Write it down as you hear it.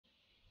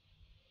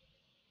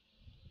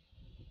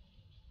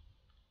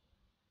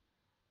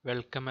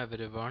Welcome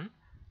everyone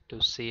to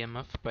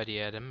Cmf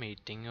Pariyaram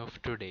meeting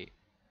of today.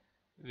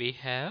 We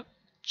have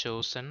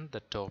chosen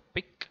the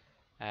topic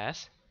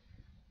as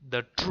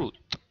the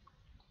truth.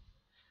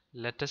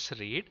 Let us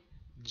read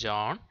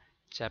John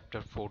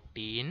chapter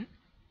 14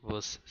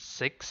 verse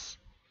 6.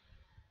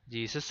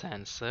 Jesus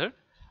answered,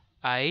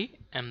 I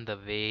am the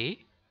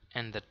way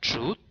and the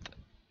truth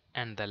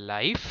and the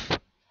life.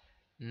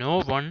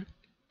 No one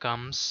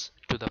comes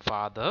to the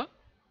Father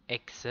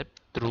except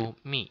through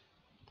me.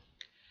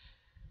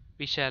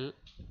 We shall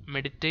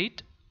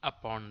meditate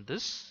upon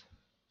this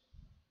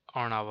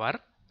on our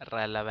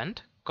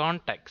relevant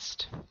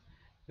context.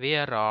 We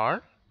are all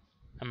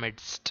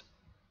amidst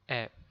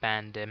a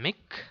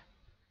pandemic,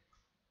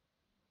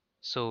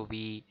 so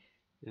we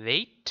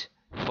wait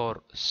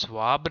for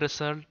swab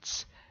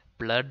results,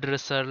 blood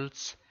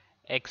results,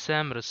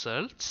 exam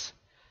results.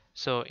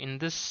 So in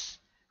this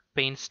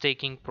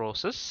painstaking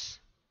process,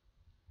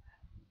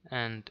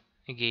 and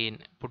again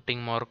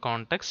putting more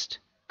context,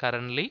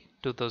 currently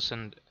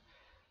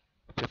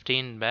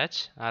 2015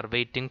 batch are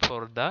waiting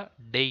for the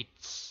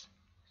dates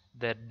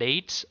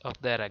of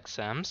their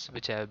exams,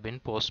 which have been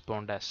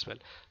postponed as well.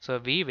 So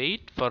we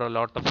wait for a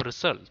lot of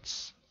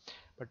results,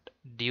 but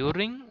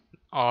during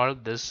all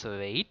this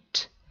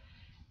wait,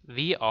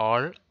 we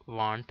all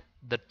want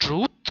the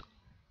truth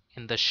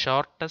in the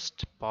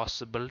shortest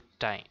possible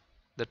time.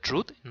 The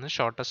truth in the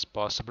shortest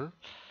possible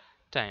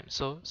time.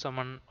 So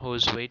someone who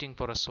is waiting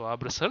for a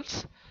swab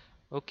results,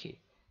 okay,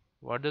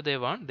 what do they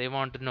want? They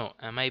want to know,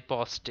 am I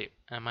positive,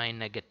 am I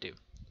negative?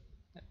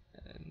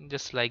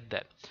 Just like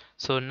that.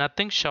 So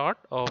nothing short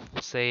of,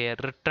 say, a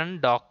written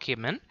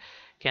document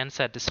can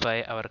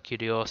satisfy our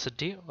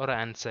curiosity or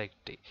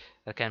anxiety.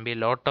 There can be a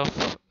lot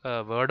of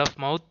word of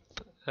mouth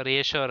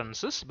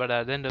reassurances, but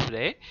at the end of the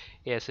day,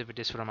 yes, if it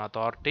is from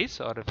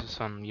authorities or if it's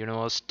from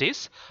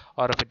universities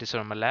or if it is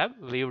from a lab,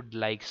 we would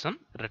like some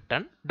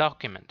written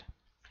document.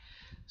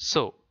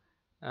 So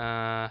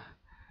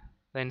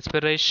the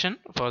inspiration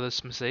for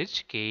this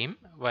message came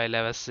while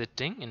I was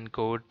sitting in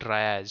code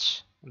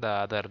triage the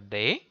other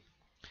day.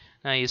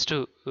 I used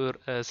to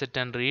sit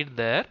and read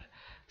there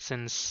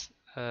since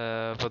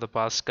for the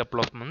past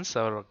couple of months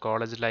our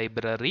college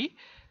library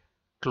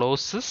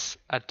closes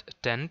at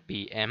 10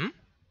 p.m.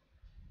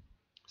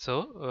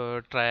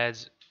 So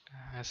triage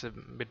has a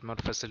bit more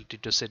facility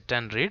to sit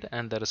and read,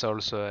 and there is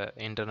also an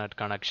internet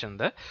connection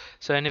there.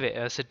 So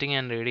anyway, sitting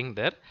and reading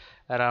there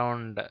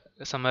around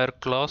somewhere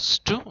close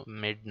to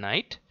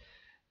midnight,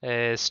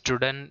 a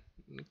student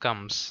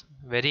comes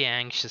very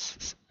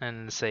anxious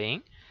and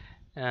saying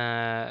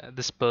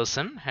this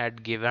person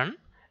had given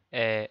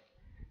a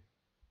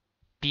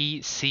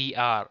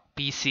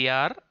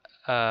PCR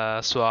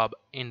swab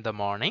in the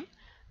morning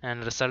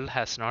and result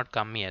has not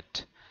come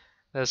yet.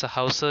 There's a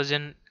house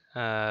surgeon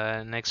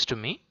next to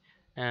me,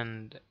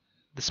 and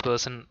this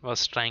person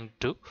was trying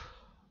to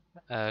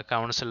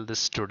counsel this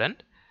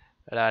student.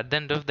 At the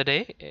end of the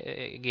day,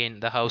 again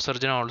the house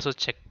surgeon also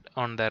checked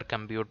on their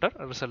computer,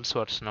 results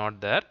was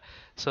not there.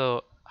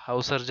 So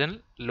house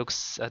surgeon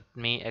looks at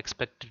me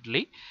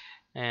expectantly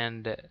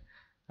and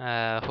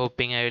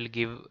hoping I will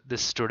give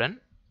this student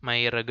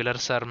my regular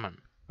sermon.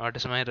 What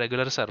is my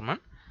regular sermon?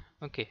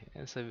 Okay,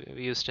 so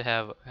we used to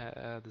have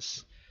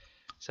this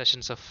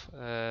sessions of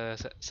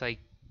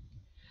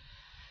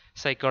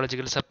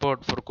psychological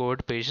support for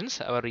COVID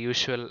patients. Our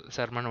usual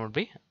sermon would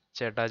be,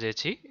 ചേട്ടാ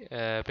ചേച്ചി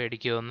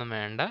പേടിക്കുകയൊന്നും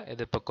വേണ്ട,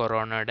 ഇതിപ്പോൾ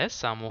കൊറോണയുടെ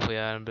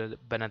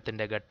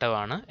സാമൂഹ്യവ്യാപനത്തിൻ്റെ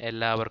ഘട്ടമാണ്,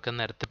 എല്ലാവർക്കും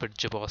നിരത്തി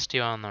പിടിച്ച്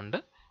positive ആവുന്നുണ്ട്,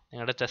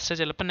 നിങ്ങളുടെ ടെസ്റ്റ്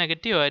ചിലപ്പോൾ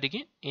നെഗറ്റീവ്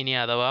ആയിരിക്കും, ഇനി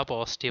അഥവാ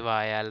പോസിറ്റീവ്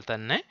ആയാൽ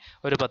തന്നെ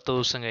ഒരു 10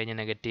 ദിവസം കഴിഞ്ഞ്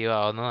നെഗറ്റീവ്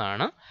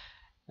ആവുന്നതാണ്,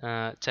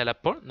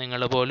 ചിലപ്പോൾ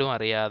നിങ്ങൾ പോലും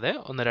അറിയാതെ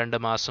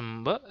 1-2 മാസം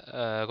മുമ്പ്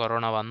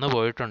കൊറോണ വന്നു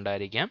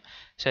പോയിട്ടുണ്ടായിരിക്കാം,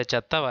 പക്ഷേ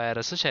ചത്ത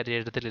വൈറസ്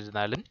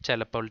ശരീരത്തിലിരുന്നാലും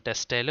ചിലപ്പോൾ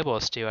ടെസ്റ്റിൽ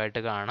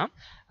പോസിറ്റീവായിട്ട് കാണാം,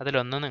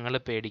 അതിലൊന്നും നിങ്ങൾ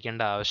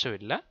പേടിക്കേണ്ട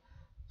ആവശ്യമില്ല,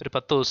 ഒരു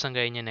 10 ദിവസം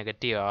കഴിഞ്ഞ്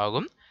നെഗറ്റീവ്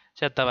ആകും,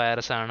 ചത്ത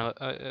വൈറസാണ്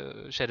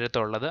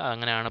ശരീരത്തുള്ളത്,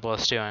 അങ്ങനെയാണ്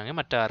പോസിറ്റീവ് ആണെങ്കിൽ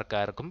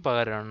മറ്റാർക്കാർക്കും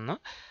പകരണമെന്ന്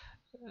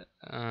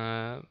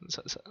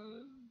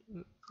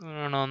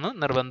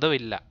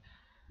നിർബന്ധമില്ല.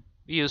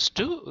 We used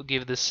to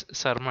give this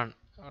sermon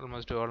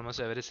almost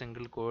every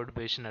single COVID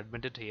patient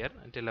admitted here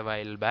until a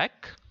while back.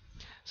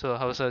 So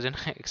house surgeon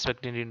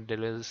expecting to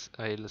deliver this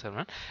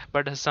sermon,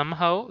 but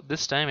somehow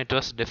this time it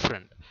was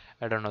different.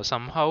 I don't know,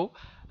 somehow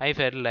I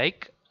felt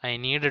like I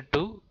needed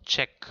to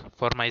check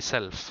for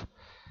myself.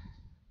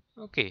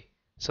 Okay,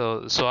 so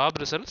swab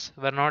results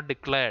were not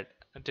declared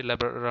until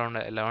around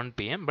 11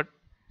 p.m, but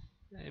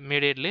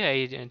immediately I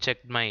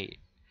checked my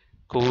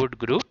COVID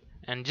group,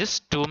 and just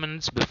 2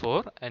 minutes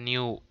before a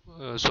new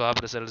swab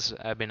results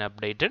have been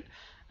updated,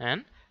 and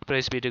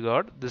praise be to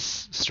God, this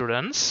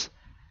student's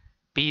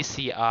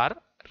PCR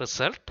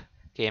result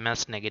came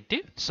as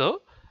negative. So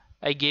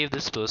I gave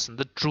this person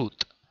the truth.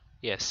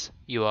 Yes,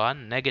 you are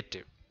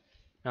negative.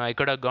 Now I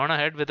could have gone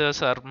ahead with a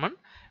sermon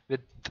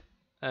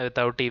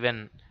without even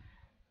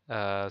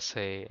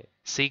say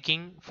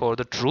seeking for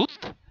the truth,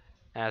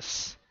 as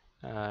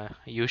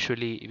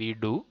usually we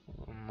do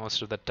most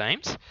of the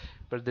times,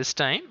 but this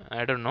time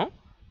I don't know,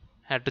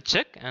 had to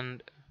check, and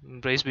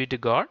praise be to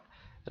God,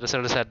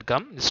 results had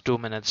come just 2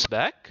 minutes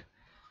back,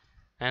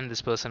 and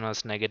this person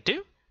was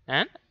negative,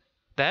 and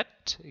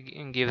that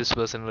gave this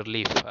person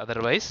relief.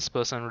 Otherwise, this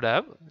person would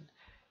have,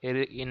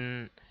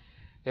 in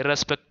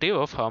irrespective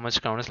of how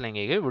much counseling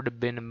he gave, would have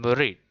been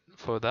worried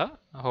for the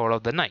whole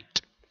of the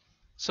night.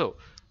 So,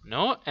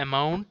 no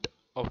amount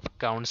of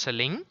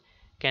counseling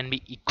can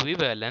be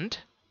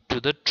equivalent to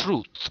the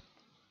truth.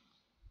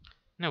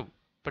 Now,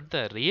 but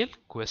the real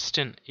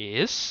question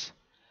is,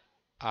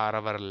 are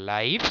our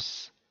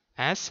lives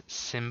as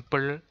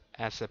simple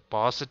as a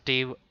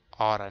positive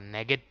or a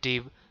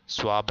negative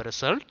swab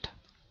result?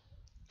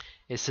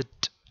 Is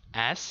it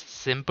as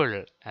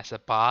simple as a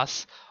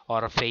pass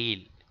or a fail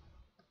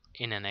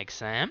in an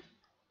exam?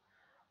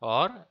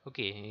 Or,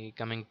 okay,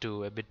 coming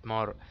to a bit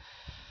more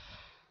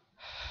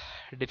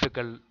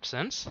difficult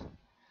sense,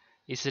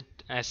 is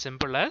it as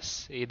simple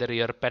as either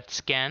your PET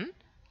scan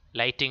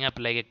lighting up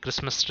like a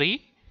Christmas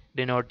tree,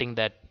 denoting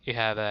that you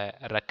have a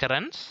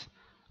recurrence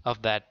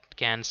of that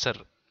cancer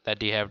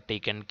that you have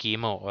taken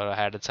chemo or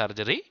had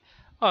surgery,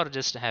 or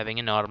just having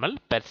a normal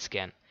PET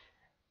scan?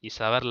 Is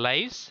our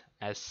lives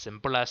as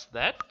simple as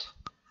that,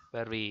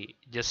 where we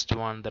just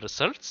want the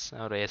results,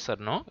 or yes or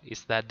no?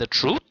 Is that the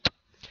truth?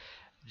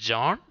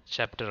 John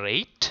chapter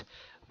 8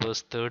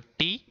 verse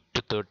 30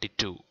 to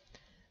 32.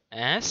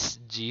 As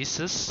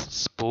Jesus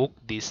spoke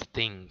these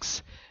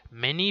things,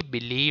 many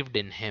believed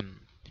in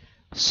him.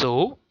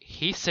 So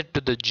he said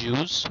to the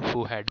Jews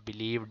who had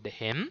believed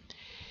him,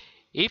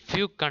 "If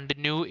you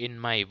continue in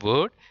my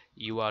word,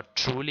 you are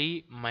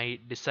truly my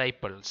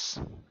disciples.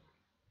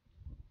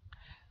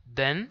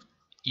 Then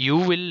you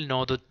will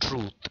know the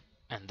truth,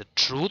 and the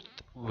truth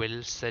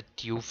will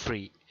set you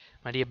free."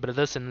 My dear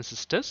brothers and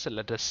sisters,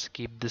 let us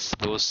keep this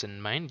verse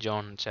in mind.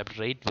 John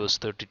chapter 8 verse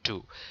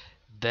 32.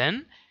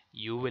 Then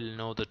you will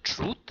know the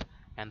truth,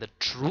 and the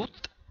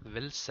truth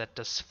will set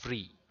us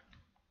free.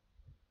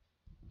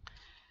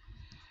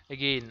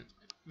 Again,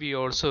 we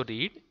also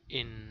read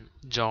in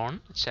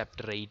John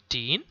chapter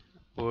 18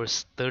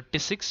 verse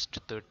 36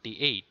 to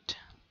 38.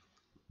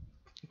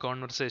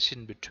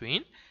 Conversation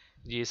between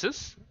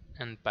Jesus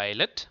and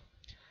Pilate.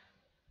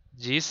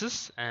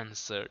 Jesus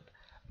answered,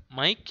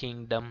 "My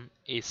kingdom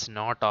is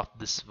not of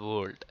this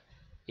world.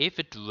 If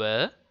it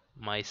were,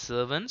 my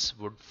servants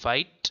would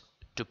fight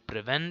to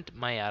prevent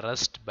my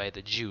arrest by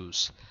the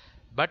Jews.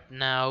 But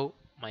now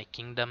my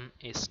kingdom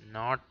is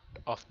not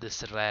of this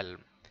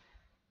realm."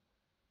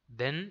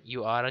 "Then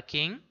you are a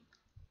king?"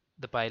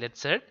 the Pilate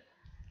said.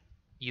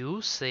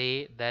 "You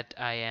say that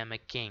I am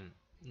a king."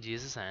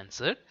 Jesus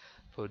answered,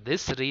 "For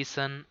this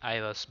reason I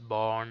was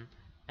born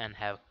and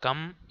have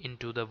come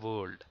into the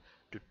world,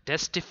 to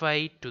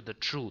testify to the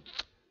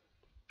truth.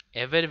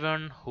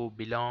 Everyone who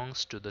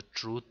belongs to the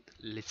truth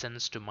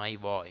listens to my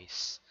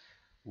voice."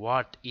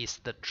 "What is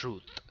the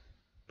truth?"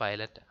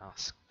 Pilate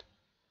asked.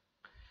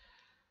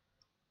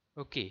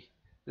 Okay,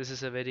 this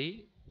is a very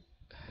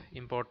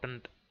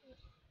important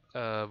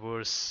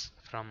verse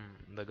from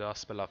the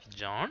Gospel of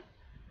John.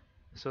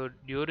 So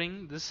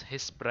during this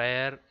his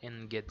prayer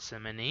in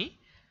Gethsemane,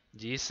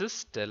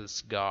 Jesus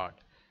tells God,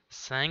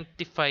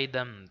 "Sanctify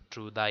them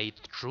through thy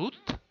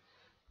truth.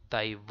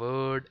 Thy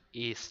word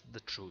is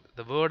the truth."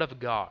 The word of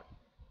God,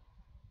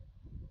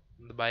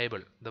 the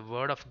Bible, the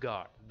word of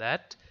God,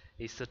 that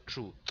is the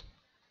truth.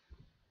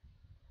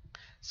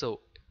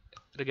 So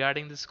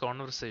regarding this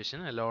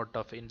conversation, a lot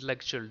of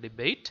intellectual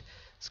debate,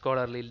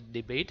 scholarly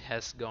debate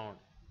has gone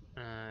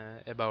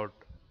about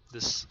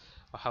this,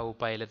 how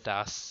Pilate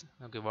asks,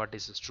 okay, what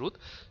is this truth?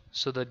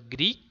 So the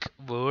Greek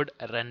word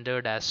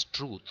rendered as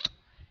truth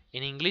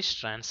in English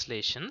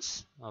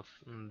translations of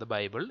the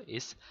Bible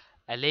is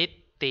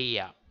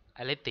aletheia.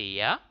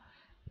 Aletheia,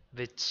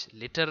 which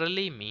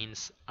literally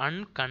means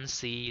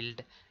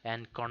unconcealed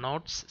and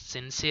connotes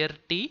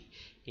sincerity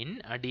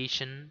in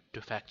addition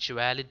to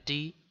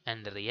factuality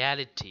and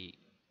reality.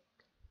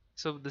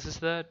 So this is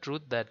the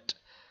truth that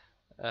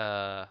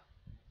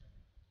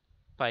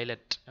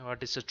Pilate,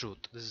 what is the truth?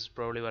 This is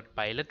probably what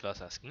Pilate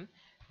was asking,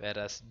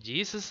 whereas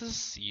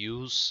Jesus'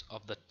 use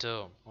of the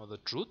term or the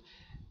truth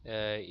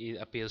it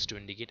appears to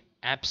indicate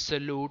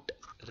absolute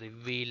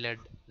revealed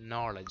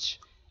knowledge.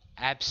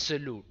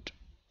 Absolute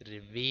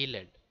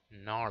revealed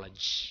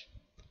knowledge.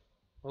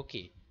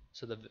 Okay,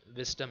 so the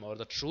wisdom or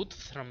the truth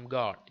from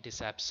God, it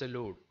is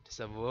absolute. It is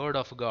a word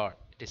of God.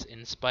 It is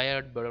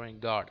inspired by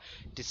God.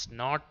 It is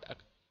not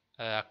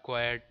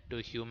acquired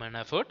to human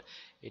effort.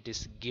 It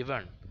is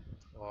given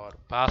or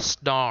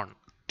passed on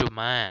to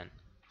man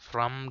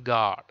from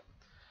God.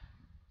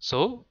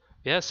 So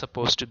we are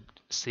supposed to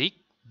seek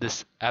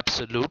this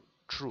absolute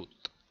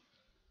truth.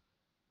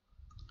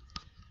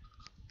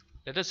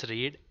 Let us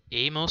read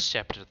Amos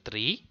chapter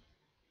 3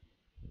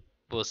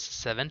 verse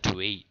 7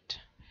 to 8.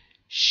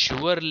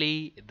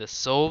 "Surely the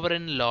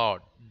sovereign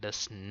Lord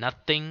does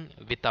nothing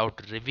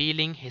without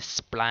revealing his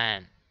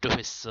plan to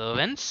his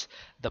servants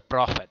the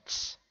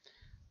prophets.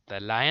 The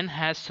lion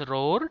has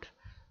roared,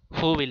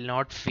 who will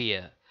not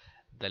fear?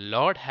 The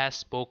Lord has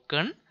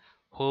spoken,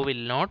 who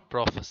will not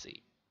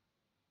prophesy?"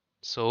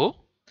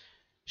 So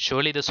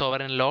surely the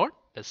sovereign Lord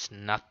does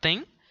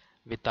nothing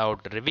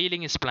without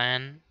revealing his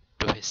plan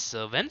to his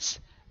servants,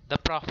 the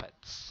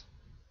prophets.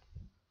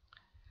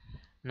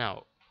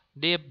 Now,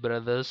 dear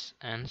brothers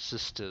and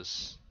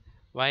sisters,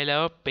 while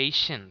our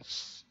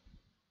patients,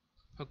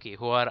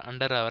 who are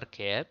under our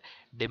care,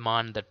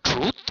 demand the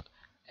truth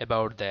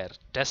about their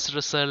test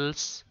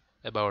results,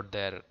 about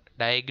their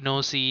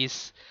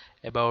diagnoses,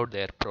 about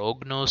their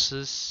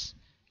prognosis,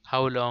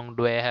 how long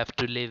do I have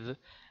to live,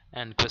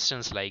 and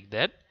questions like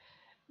that,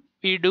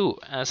 we do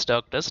as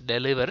doctors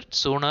deliver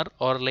sooner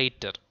or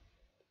later.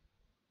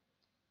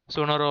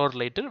 Sooner or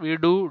later, we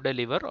do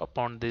deliver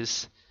upon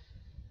these,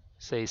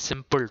 say,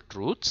 simple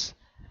truths,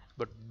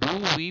 but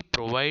do we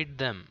provide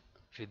them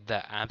with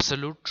the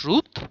absolute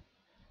truth?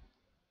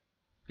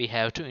 We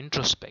have to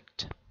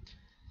introspect.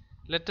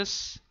 Let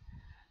us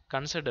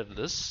consider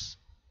this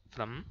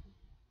from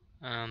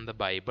the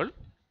Bible.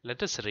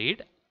 Let us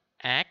read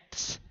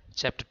Acts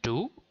chapter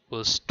 2,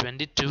 verse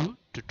 22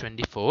 to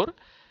 24.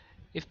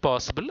 If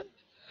possible,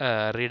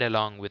 read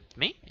along with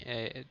me.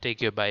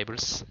 Take your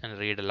Bibles and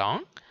read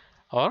along,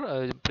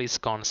 or please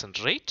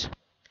concentrate.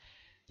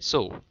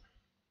 So,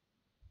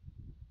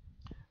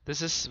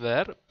 this is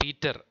where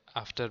Peter,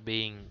 after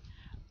being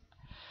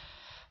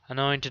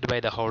anointed by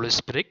the Holy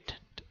Spirit,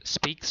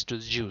 speaks to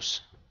the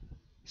Jews.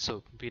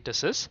 So Peter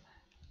says,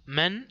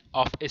 "Men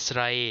of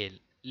Israel,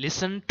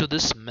 listen to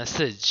this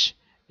message.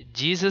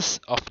 Jesus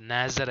of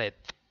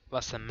Nazareth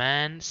was a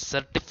man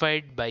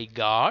certified by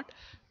God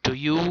to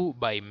you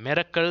by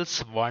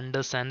miracles,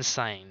 wonders, and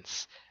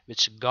signs,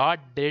 which God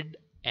did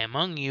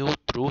among you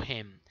through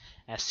him,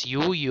 as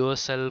you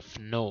yourself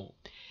know.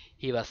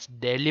 He was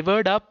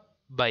delivered up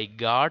by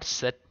God's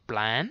set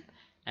plan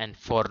and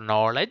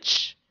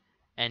foreknowledge,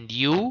 and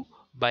you,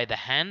 by the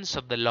hands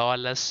of the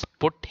lawless,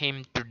 put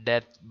him to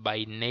death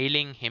by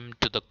nailing him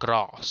to the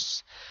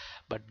cross.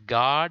 But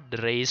God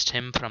raised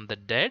him from the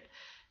dead,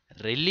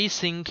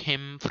 releasing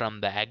him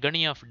from the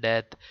agony of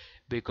death,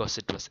 because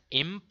it was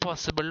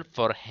impossible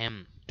for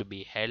him to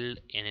be held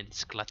in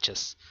its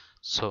clutches."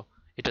 So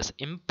it was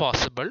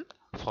impossible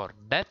for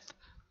death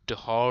to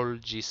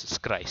hold Jesus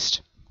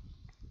Christ.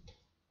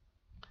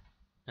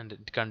 And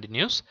it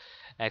continues,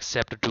 Acts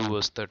chapter 2,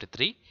 verse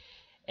 33.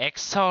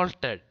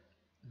 "Exalted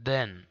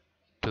then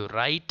to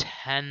right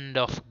hand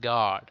of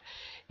God,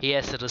 he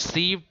has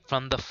received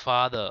from the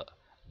Father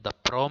the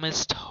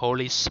promised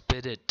Holy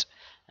Spirit,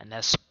 and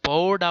has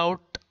poured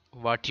out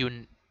what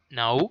you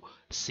now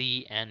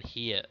see and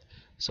hear."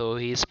 So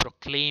he is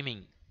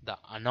proclaiming the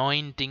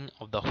anointing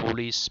of the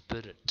Holy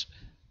Spirit,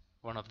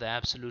 one of the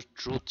absolute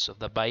truths of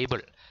the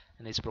Bible,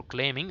 and he is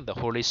proclaiming the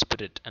Holy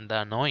Spirit and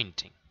the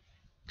anointing.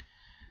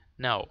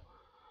 Now,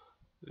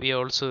 we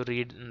also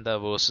read in the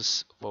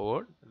verses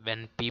forward,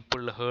 "When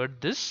people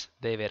heard this,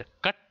 they were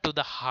cut to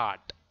the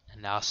heart,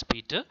 and asked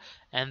Peter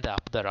and the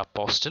other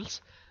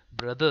apostles,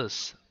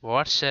 'Brothers,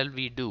 what shall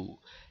we do?'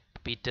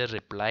 Peter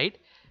replied,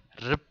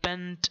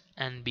 'Repent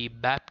and be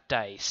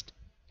baptized,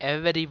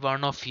 every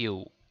one of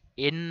you,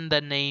 in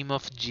the name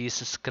of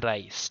Jesus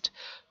Christ,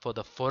 for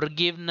the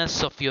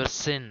forgiveness of your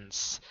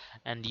sins,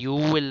 and you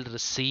will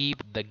receive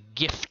the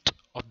gift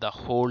of the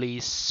Holy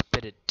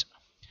Spirit.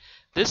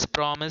 This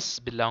promise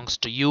belongs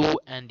to you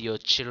and your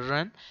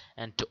children,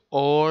 and to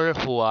all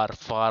who are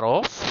far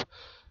off,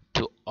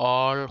 to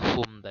all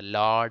whom the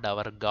Lord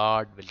our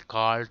God will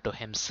call to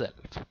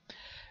himself.'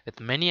 With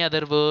many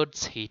other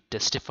words he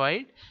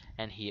testified,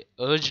 and he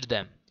urged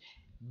them,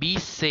 'Be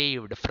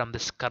saved from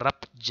this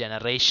corrupt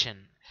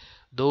generation.'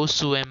 Those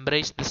who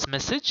embraced this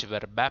message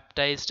were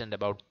baptized, and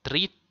about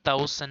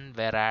 3,000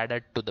 were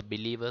added to the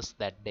believers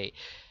that day."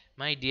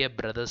 My dear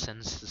brothers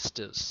and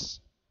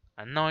sisters,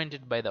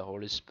 anointed by the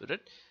Holy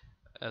Spirit,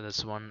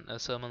 this one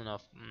sermon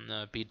of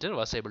Peter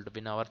was able to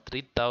win over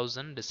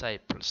 3,000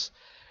 disciples.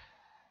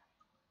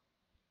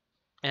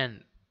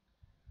 And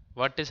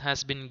what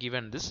has been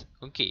given this?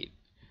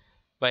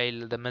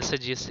 While the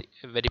message is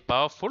very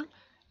powerful,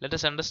 let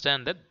us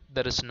understand that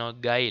there is no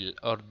guile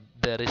or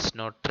there is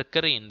no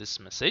trickery in this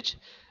message.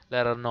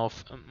 There are no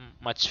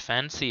much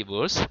fancy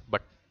words,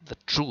 but the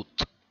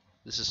truth.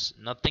 This is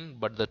nothing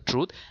but the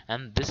truth,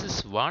 and this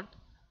is what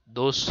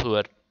those who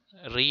are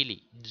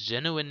really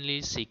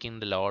genuinely seeking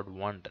the Lord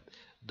wanted,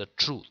 the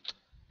truth.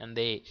 And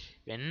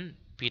when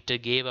Peter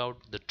gave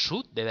out the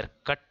truth, they were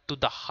cut to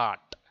the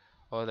heart.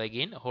 Or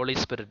again, Holy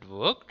Spirit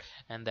worked,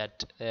 and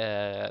that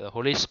the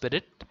Holy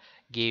Spirit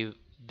gave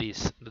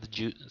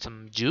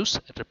some Jews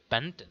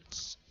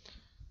repentance.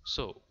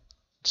 So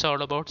it's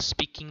all about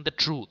speaking the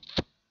truth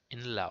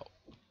in love.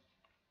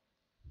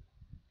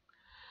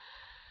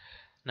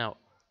 Now,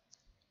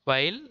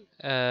 while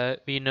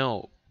we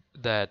know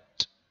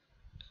that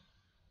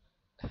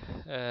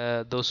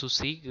those who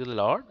seek the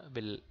Lord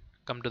will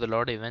come to the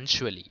Lord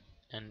eventually,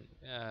 and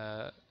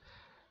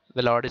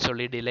the Lord is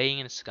only delaying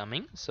its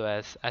coming, so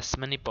as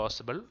many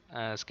possible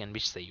as can be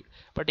saved.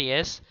 But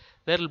yes,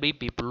 there will be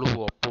people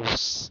who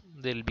oppose.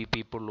 There will be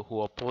people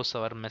who oppose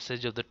our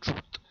message of the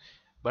truth.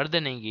 But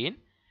then again,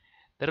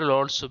 there will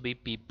also be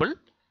people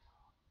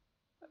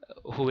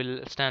who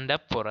will stand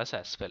up for us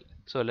as well.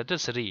 So let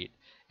us read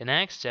In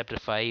Acts chapter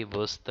 5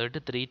 verse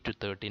 33 to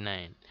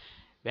 39,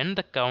 when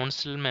the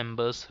council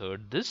members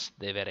heard this,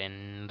 they were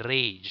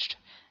enraged,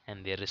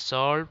 and they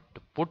resolved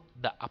to put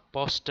the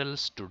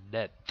apostles to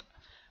death.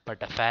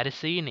 But a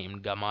Pharisee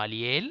named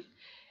Gamaliel,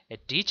 a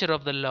teacher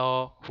of the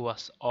law who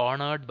was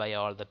honored by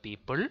all the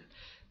people,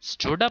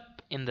 stood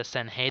up in the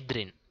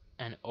Sanhedrin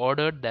and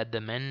ordered that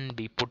the men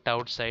be put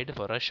outside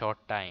for a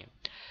short time.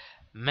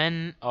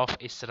 Men of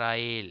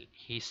Israel,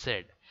 he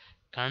said,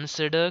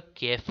 consider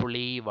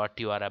carefully what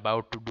you are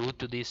about to do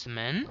to these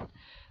men.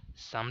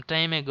 Some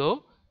time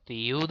ago,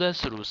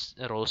 Theudas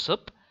rose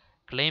up,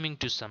 claiming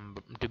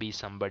to be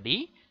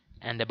somebody,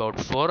 and about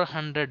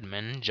 400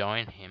 men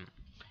joined him.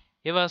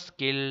 He was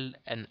killed,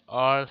 and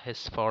all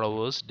his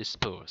followers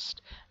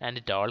dispersed, and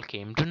it all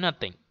came to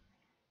nothing.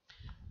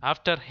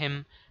 After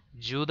him,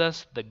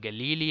 Judas the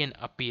Galilean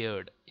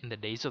appeared in the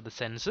days of the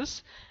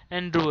census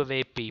and drew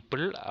away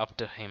people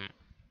after him.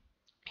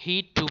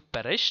 He too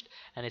perished,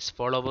 and his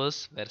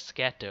followers were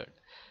scattered.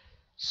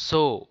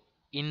 So,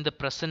 in the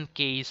present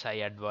case, I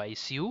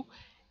advise you,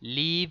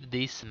 leave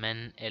these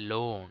men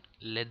alone,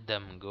 let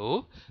them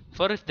go,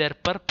 for if their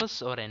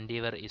purpose or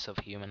endeavor is of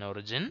human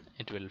origin,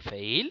 it will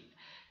fail.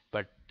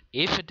 But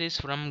if it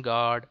is from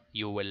God,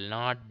 you will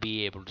not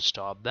be able to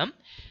stop them.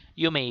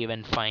 You may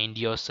even find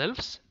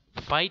yourselves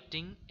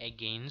fighting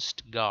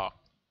against God.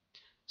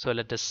 So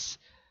let us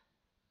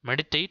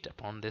meditate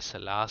upon this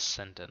last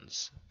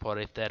sentence. For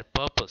if their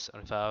purpose, or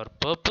if our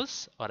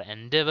purpose or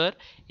endeavor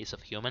is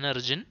of human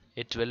origin,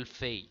 it will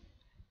fail.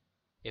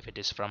 If it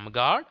is from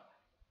God,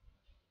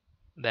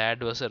 the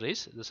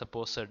adversaries, the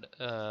supposed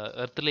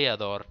earthly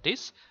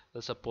authorities,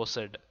 the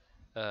supposed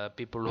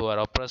people who are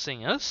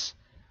oppressing us,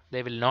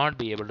 they will not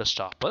be able to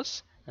stop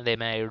us, and they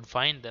may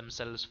find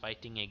themselves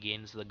fighting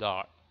against the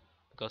God,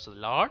 because the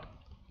Lord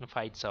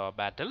fights our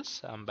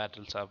battles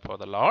are for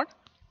the Lord.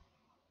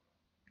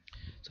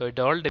 So it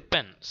all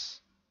depends.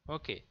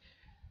 Okay,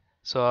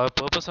 so our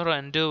purpose or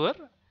endeavor,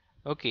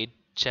 okay, it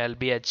shall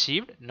be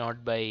achieved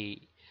not by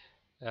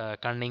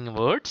cunning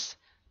words,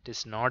 it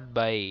is not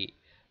by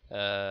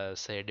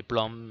say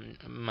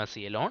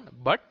diplomacy alone,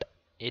 but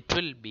it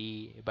will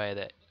be by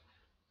the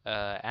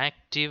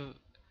active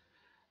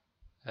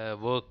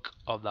work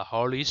of the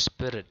Holy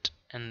Spirit,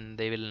 and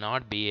they will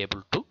not be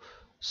able to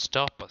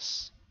stop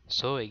us.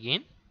 So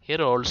again,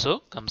 here also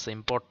comes the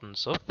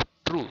importance of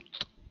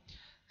truth.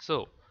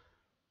 So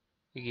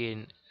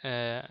again,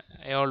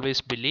 I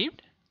always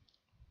believed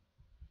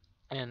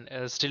and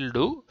still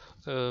do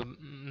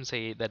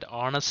say that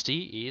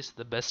honesty is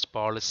the best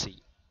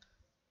policy,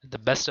 the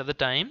best of the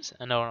times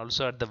and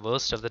also at the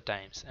worst of the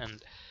times.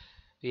 And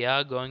we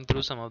are going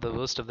through some of the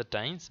worst of the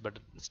times, but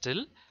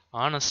still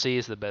honesty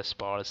is the best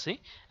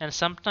policy. And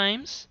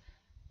sometimes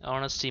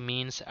honesty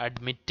means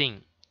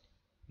admitting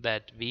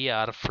that we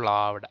are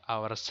flawed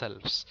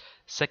ourselves.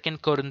 2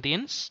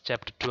 Corinthians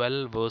chapter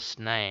 12 verse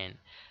 9.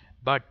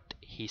 But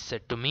he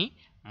said to me,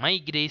 my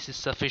grace is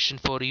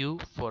sufficient for you,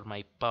 for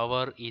my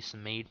power is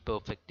made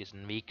perfect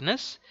in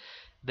weakness.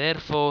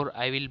 Therefore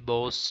I will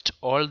boast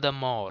all the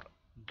more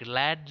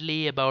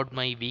gladly about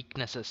my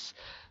weaknesses,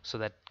 so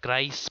that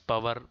Christ's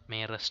power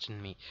may rest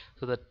in me.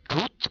 So the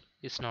truth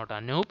is not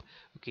Anup.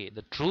 Okay,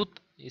 the truth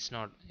is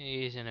not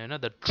is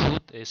the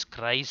truth is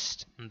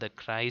Christ, and the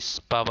Christ's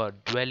power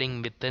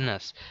dwelling within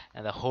us,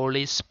 and the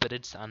Holy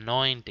Spirit's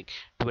anointing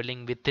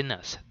dwelling within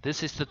us.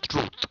 This is the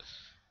truth.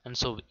 And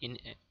so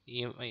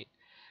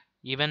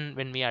even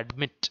when we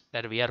admit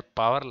that we are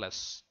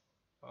powerless,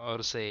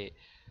 or say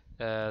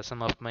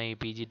some of my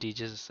PG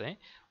teachers say,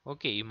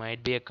 okay, you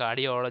might be a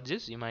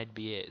cardiologist, you might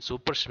be a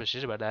super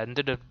specialist, but at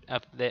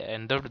the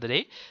end of the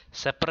day,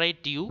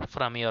 separate you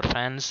from your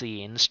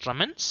fancy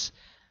instruments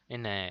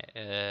in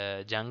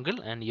a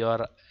jungle, and you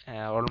are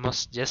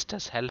almost just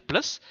as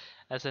helpless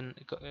as a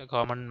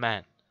common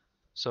man.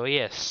 So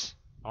yes,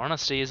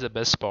 honesty is the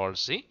best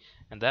policy,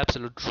 and the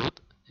absolute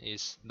truth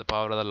is the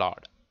power of the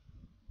Lord.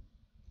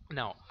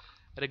 Now,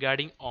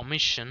 regarding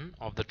omission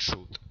of the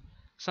truth,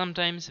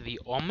 sometimes we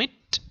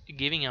omit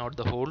giving out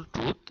the whole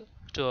truth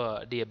to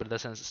our dear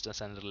brothers and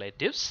sisters and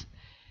relatives.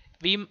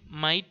 We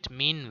might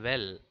mean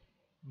well,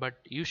 but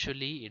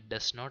usually it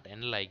does not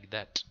end like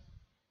that.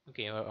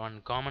 Okay,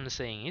 one common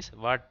saying is,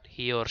 what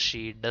he or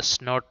she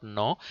does not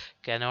know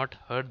cannot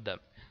hurt them.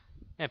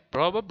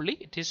 Probably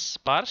it is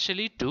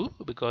partially true,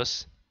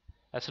 because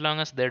as long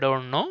as they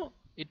don't know,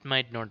 it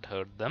might not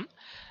hurt them.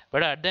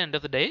 But at the end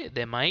of the day,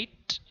 they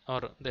might,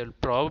 or they'll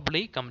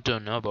probably come to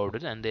know about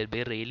it, and they'll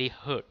be really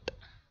hurt.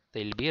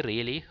 They'll be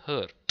really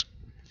hurt.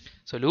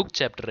 So Luke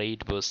chapter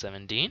 8 verse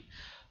 17,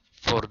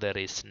 for there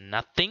is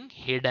nothing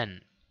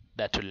hidden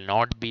that will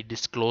not be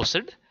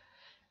disclosed,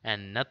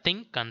 and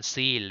nothing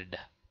concealed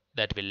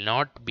that will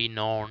not be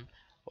known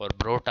or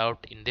brought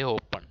out in the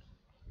open.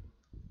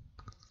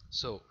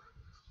 So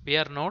we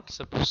are not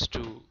supposed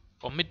to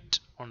omit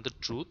on the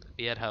truth.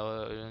 We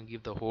are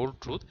give the whole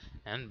truth,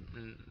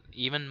 and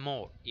even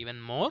more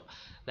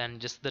than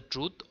just the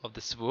truth of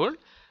this world,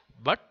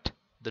 but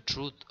the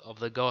truth of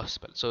the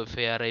gospel. So if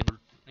we are able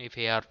if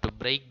you are to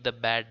break the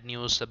bad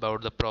news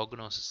about the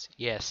prognosis,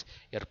 yes,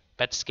 your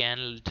pet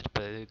scan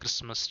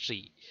Christmas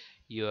tree,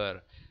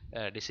 your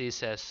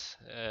disease has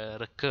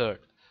recurred,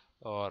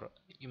 or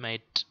you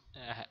might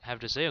have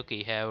to say, okay,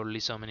 you have only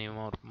so many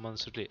more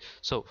months to live.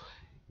 So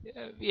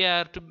we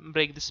are to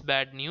break this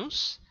bad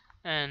news,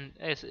 and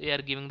as we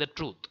are giving the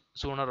truth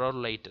sooner or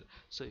later.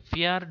 So if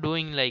we are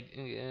doing like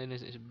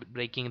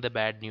breaking the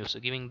bad news,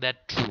 giving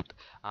that truth,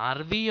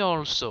 are we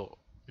also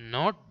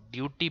not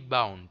duty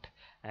bound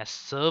as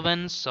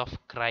servants of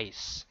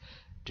Christ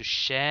to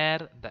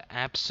share the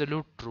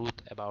absolute truth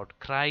about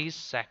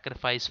Christ's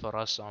sacrifice for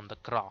us on the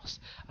cross?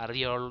 Are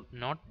we all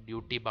not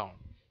duty bound?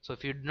 So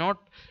if you do not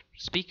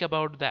speak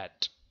about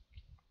that,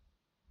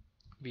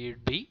 we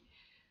would be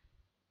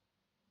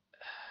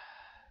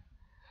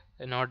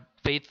not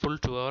faithful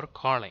to our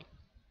calling.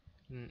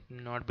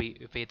 Not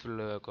be faithful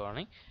to our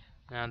calling.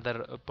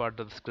 Another part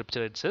of the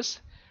scripture, it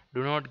says,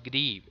 do not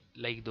grieve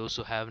like those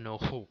who have no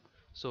hope.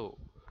 So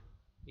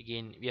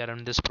again, we are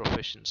in this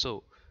profession,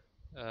 so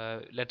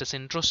let us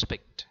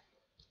introspect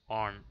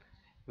on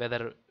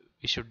whether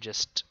we should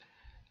just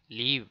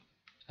leave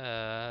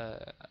our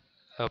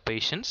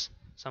patients,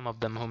 some of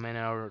them who may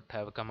not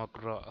have come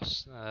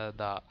across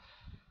the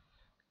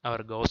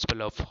our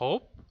gospel of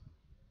hope.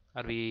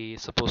 Are we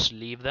supposed to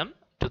leave them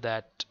to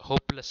that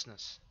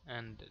hopelessness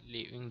and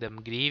leaving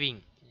them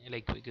grieving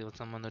like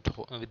someone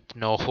with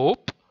no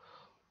hope?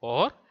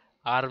 Or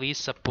are we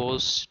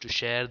supposed to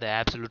share the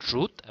absolute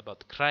truth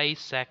about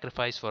Christ's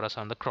sacrifice for us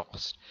on the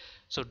cross?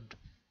 So,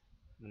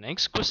 the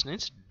next question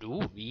is,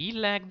 do we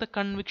lack the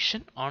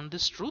conviction on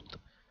this truth?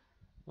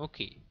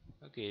 Okay,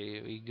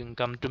 okay, we can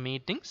come to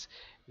meetings,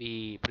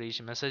 we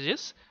preach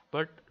messages,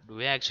 but do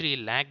we actually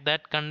lack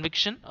that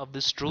conviction of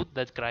this truth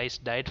that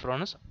Christ died for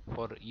us,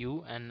 for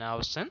you and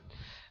our sin,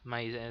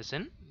 my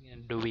sin?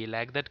 Do we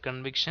lack that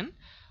conviction,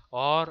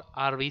 or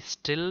are we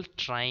still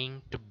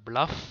trying to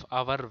bluff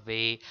our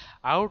way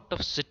out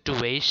of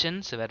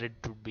situations where it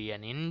would be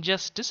an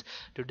injustice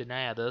to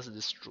deny others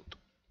this truth?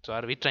 So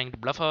are we trying to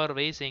bluff our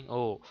way, saying,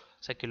 oh,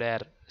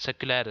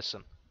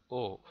 secularism,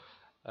 oh,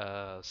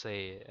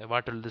 say,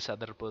 what will this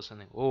other person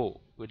think? Oh,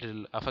 it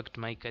will affect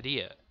my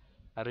career?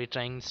 Are we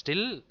trying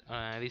still?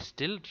 Are we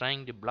still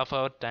trying to bluff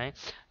our time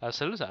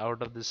ourselves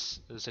out of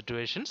these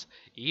situations,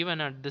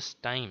 even at these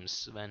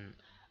times when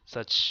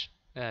such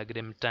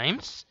grim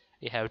times?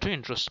 We have to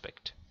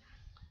introspect.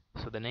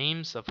 So the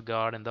names of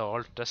God in the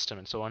Old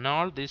Testament. So on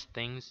all these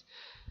things,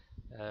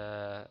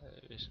 uh,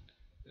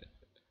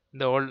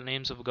 the old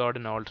names of God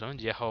in Old Testament: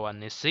 Jehovah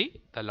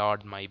Nissi, the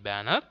Lord my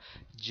banner;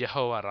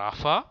 Jehovah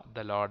Rapha,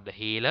 the Lord the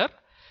healer;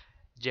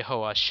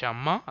 Jehovah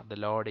Shammah, the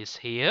Lord is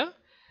here;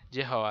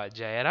 Jehovah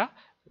Jireh,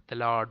 the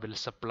Lord will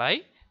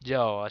supply;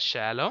 Jehovah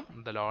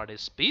Shalom, the Lord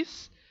is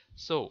peace.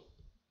 So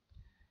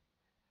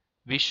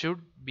we should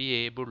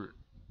be able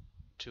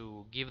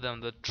to give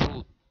them the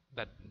truth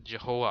that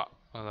Jehovah,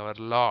 our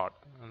Lord,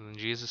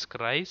 Jesus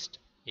Christ,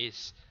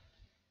 is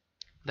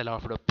the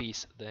Lord of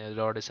peace. The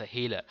Lord is a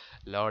healer.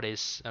 Lord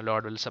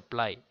will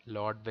supply.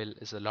 Lord will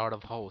is the Lord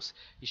of hosts.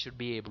 We should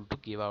be able to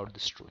give out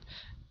this truth.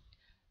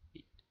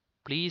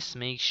 Please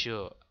make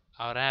sure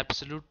our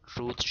absolute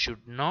truth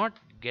should not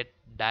get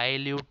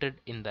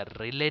diluted in the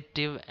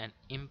relative and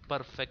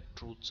imperfect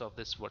truths of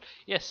this world.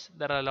 Yes,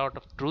 there are a lot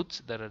of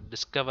truths, there are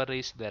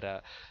discoveries,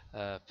 there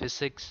are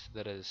physics,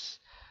 there is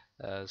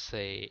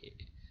say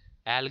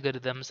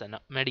algorithms and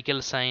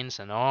medical science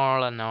and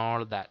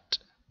all that,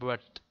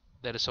 but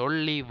there is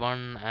only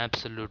one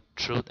absolute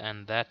truth,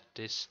 and that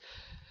is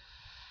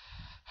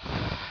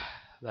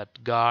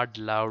that God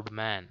loved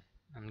man,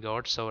 and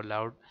God so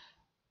loved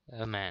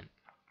man.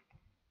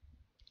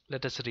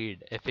 Let us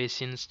read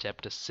Ephesians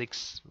chapter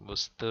 6,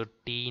 verse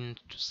 13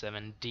 to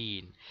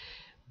 17.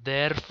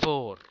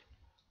 Therefore,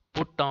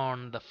 put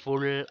on the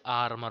full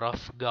armor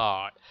of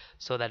God,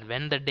 so that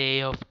when the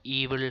day of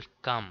evil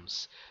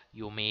comes,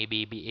 you may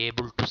be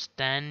able to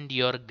stand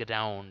your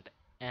ground,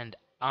 and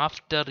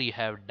after you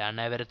have done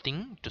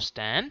everything to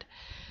stand,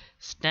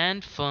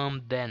 stand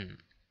firm then,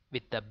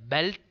 with the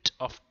belt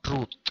of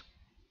truth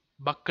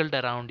buckled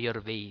around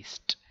your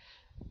waist,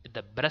 with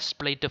the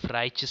breastplate of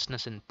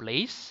righteousness in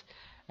place,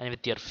 and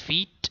with your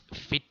feet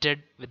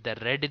fitted with the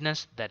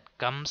readiness that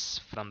comes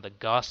from the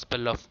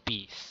gospel of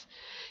peace.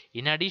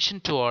 In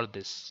addition to all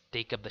this,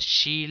 take up the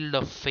shield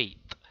of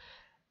faith,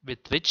 with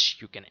which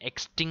you can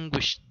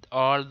extinguish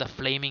all the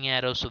flaming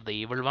arrows of the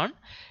evil one.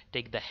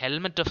 Take the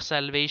helmet of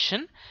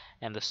salvation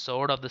and the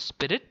sword of the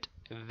Spirit,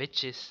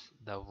 which is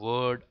the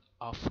word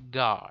of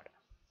God.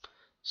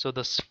 So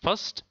the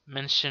first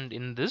mentioned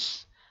in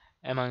this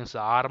amongst the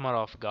armor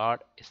of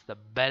God is the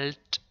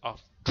belt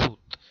of truth.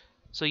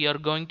 So you are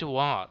going to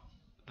war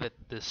with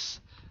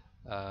this,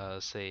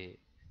 say,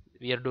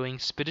 we are doing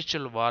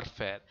spiritual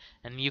warfare,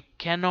 and you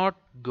cannot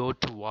go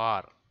to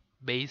war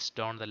based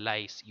on the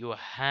lies. You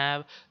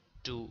have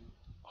to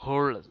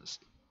hold,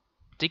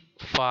 stick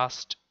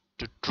fast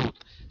to truth.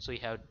 So you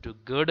have to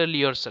girdle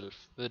yourself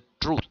with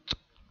truth.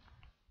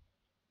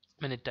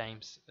 Many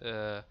times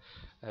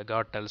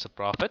God tells the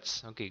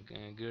prophets, okay,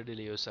 girdle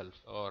yourself,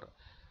 or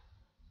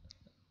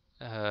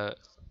uh,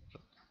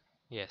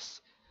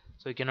 yes.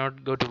 So you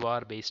cannot go to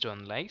war based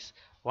on lies.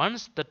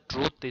 Once the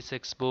truth is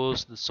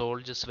exposed, the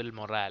soldiers will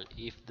morale.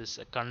 If this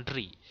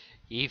country,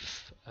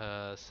 if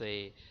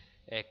say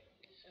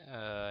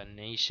a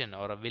nation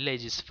or a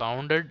village is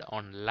founded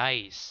on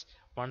lies,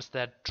 once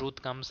that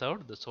truth comes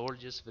out, the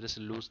soldiers will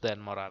lose their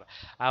morale.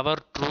 Our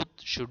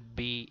truth should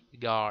be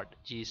God,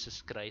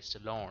 Jesus Christ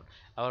alone.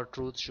 Our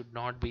truth should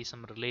not be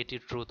some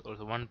relative truth or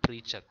one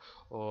preacher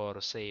or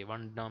say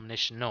one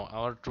denomination. No,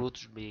 our truth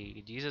should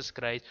be Jesus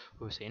Christ,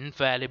 who is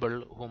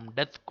infallible, whom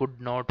death could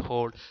not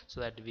hold,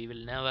 so that we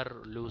will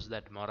never lose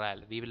that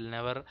morale. We will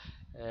never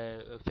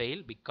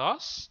fail,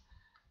 because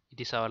it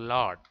is our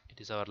Lord.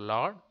 It is our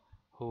Lord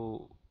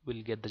who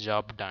will get the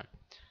job done.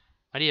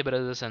 My dear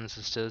brothers and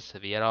sisters,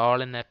 we are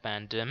all in a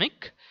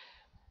pandemic,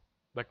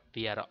 but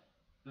we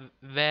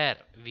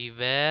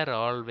were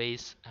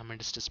always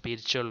amidst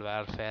spiritual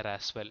warfare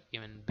as well.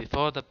 Even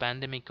before the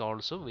pandemic,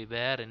 also we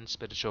were in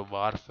spiritual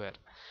warfare.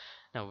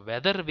 Now,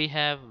 whether we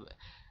have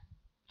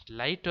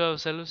lied to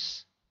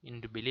ourselves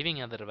into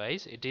believing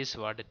otherwise, it is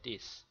what it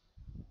is.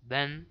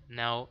 Then,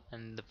 now,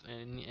 and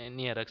the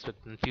near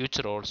expected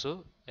future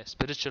also, a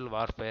spiritual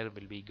warfare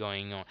will be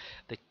going on.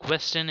 The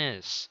question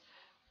is,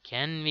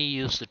 can we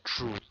use the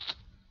truth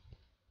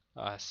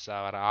as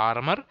our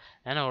armor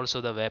and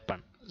also the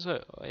weapon?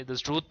 So the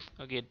truth,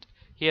 okay,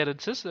 here it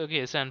says,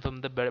 okay, stand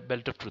from the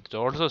belt of truth. It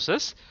also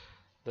says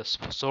the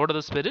sword of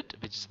the spirit,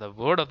 which is the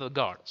word of the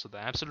God. So the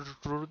absolute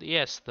truth,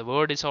 yes, the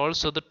word is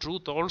also the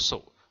truth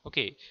also.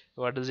 Okay,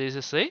 what does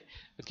Jesus say?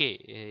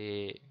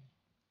 Okay,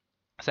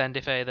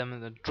 sanctify them in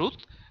the truth.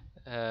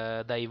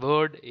 Thy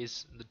word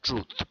is the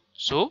truth.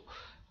 So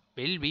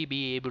will we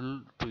be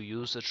able to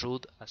use the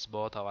truth as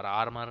both our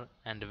armor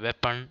and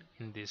weapon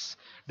in these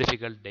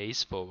difficult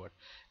days forward?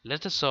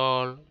 Let us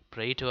all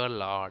pray to our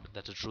Lord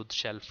that the truth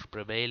shall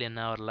prevail in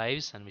our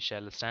lives, and we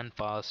shall stand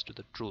fast to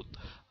the truth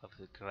of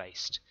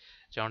Christ.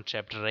 John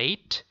chapter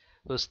 8,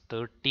 verse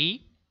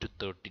 30 to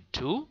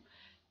 32.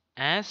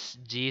 As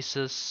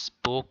Jesus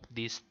spoke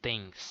these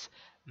things,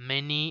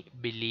 many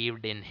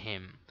believed in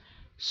him.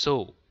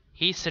 So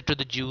he said to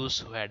the Jews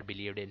who had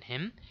believed in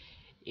him,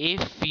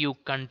 if you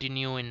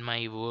continue in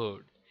my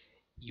word,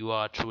 you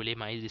are truly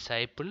my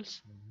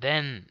disciples.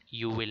 Then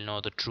you will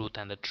know the truth,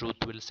 and the truth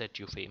will set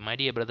you free. My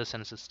dear brothers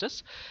and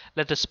sisters,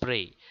 let us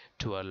pray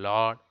to our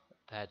Lord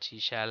that he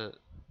shall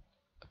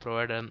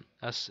provide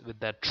us with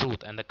that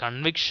truth and the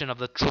conviction of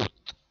the truth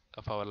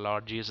of our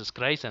Lord Jesus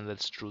Christ, and that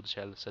truth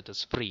shall set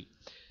us free.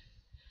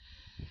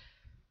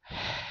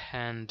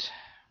 And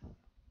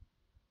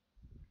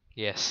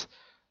yes,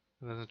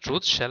 the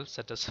truth shall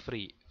set us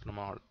free from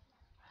all.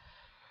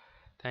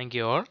 Thank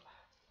you all.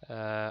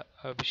 I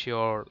wish you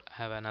all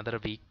have another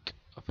week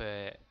of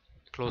a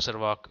closer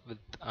walk with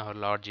our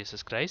Lord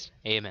Jesus Christ.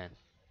 Amen.